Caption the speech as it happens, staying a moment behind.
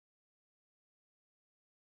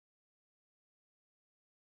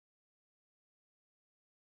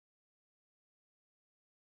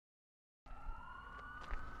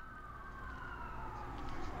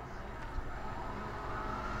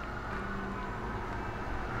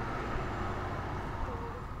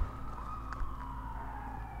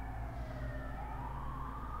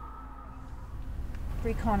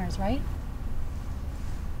3 Connors, right?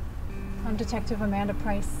 I'm Detective Amanda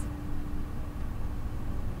Price.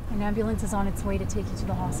 An ambulance is on its way to take you to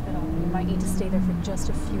the hospital. You might need to stay there for just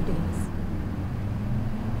a few days.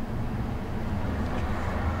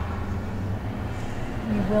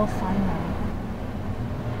 You will find them.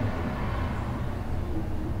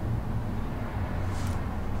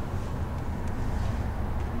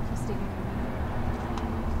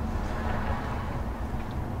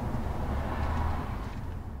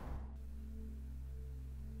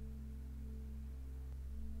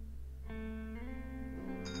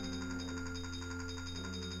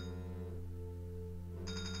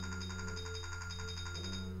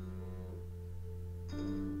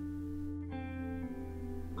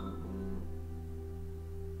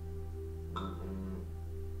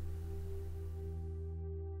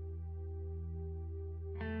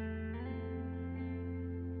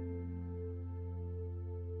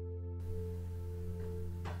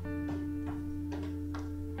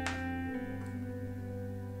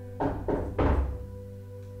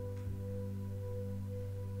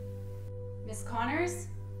 Miss Connors?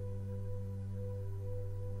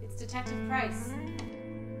 It's Detective Price.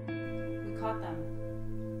 We caught them.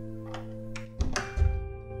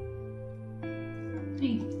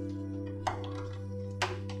 Hey.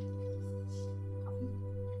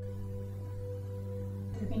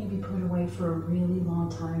 They're going to be put away for a really long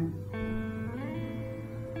time.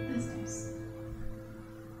 That's nice.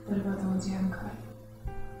 What about the ones you haven't caught?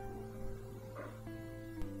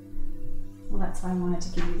 Well, that's why I wanted to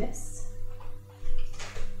give you this.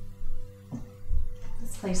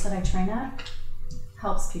 This place that I train at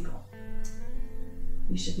helps people.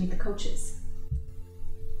 You should meet the coaches.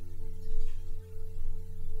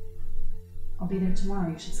 I'll be there tomorrow.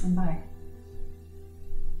 You should swing by.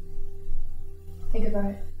 Think about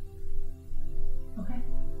it. Okay?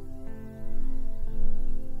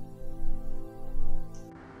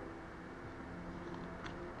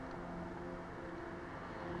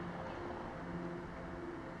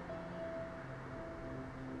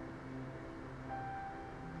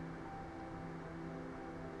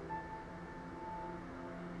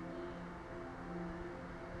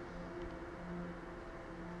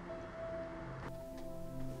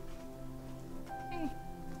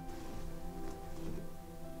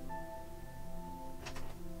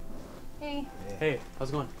 Hey. Hey, how's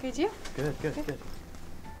it going? Good, you? Good.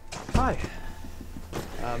 Hi.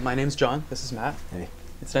 My name's John. This is Matt. Hey.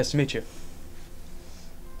 It's nice to meet you.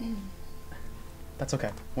 That's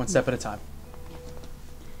okay. One step at a time.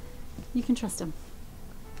 You can trust him.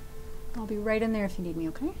 I'll be right in there if you need me,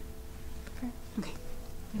 okay? Okay.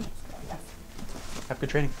 Have good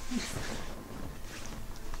training.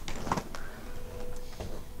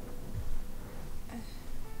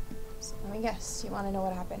 So let me guess. You want to know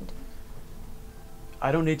what happened?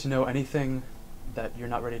 I don't need to know anything that you're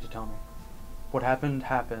not ready to tell me. What happened,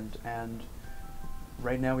 and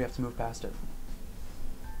right now we have to move past it.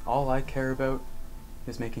 All I care about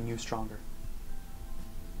is making you stronger.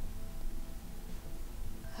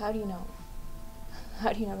 How do you know?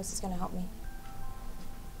 How do you know this is going to help me?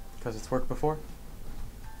 Because it's worked before.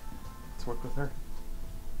 It's worked with her.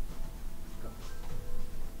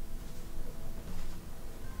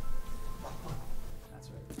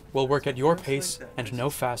 We'll work at your pace and no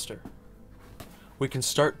faster. We can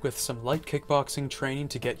start with some light kickboxing training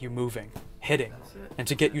to get you moving, hitting, and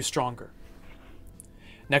to get you stronger.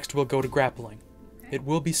 Next we'll go to grappling. It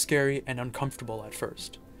will be scary and uncomfortable at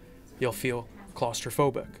first. You'll feel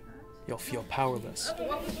claustrophobic. You'll feel powerless.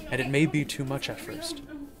 And it may be too much at first.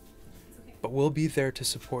 But we'll be there to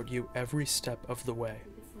support you every step of the way.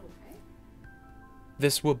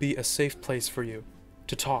 This will be a safe place for you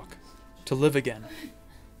to talk, to live again.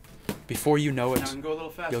 Before you know it,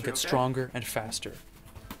 you'll get stronger and faster.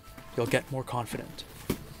 You'll get more confident.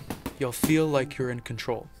 You'll feel like you're in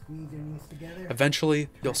control. Eventually,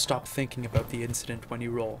 you'll stop thinking about the incident when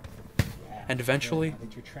you roll. And eventually,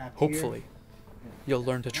 hopefully, you'll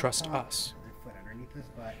learn to trust us.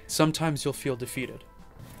 Sometimes you'll feel defeated,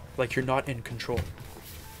 like you're not in control.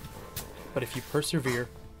 But if you persevere,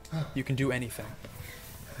 you can do anything.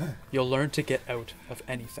 You'll learn to get out of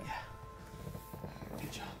anything.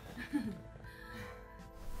 Good job.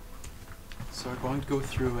 So we're going to go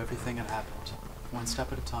through everything that happened, one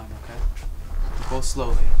step at a time, okay? Go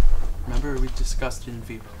slowly. Remember, we discussed it in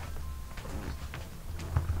Vivo.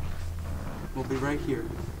 We'll be right here.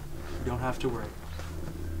 You don't have to worry.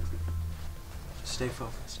 Just stay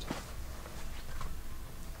focused.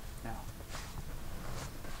 Now,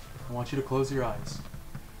 I want you to close your eyes.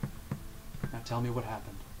 Now tell me what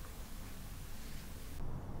happened.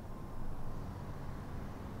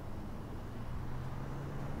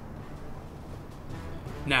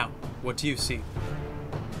 Now, what do you see?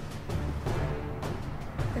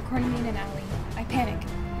 They're cornering me in an alley. I panic.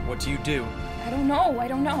 What do you do? I don't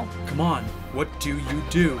know. Come on, what do you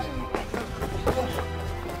do?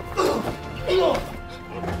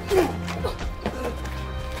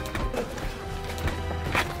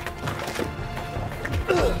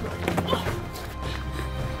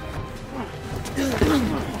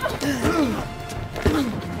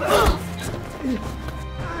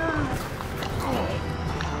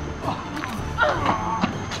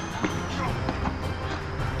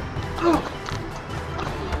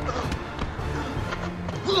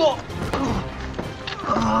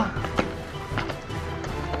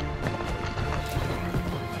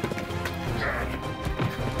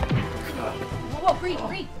 Whoa,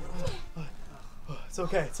 breathe. It's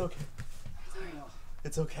okay, it's okay. Sorry.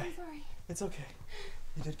 It's okay. I'm sorry. It's okay.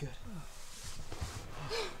 You did good.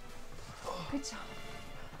 Good job.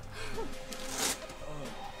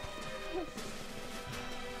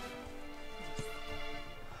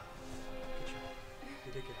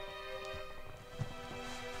 You did good.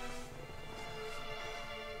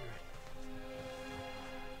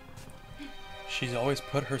 She's always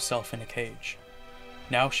put herself in a cage.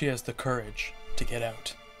 Now she has the courage to get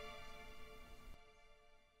out.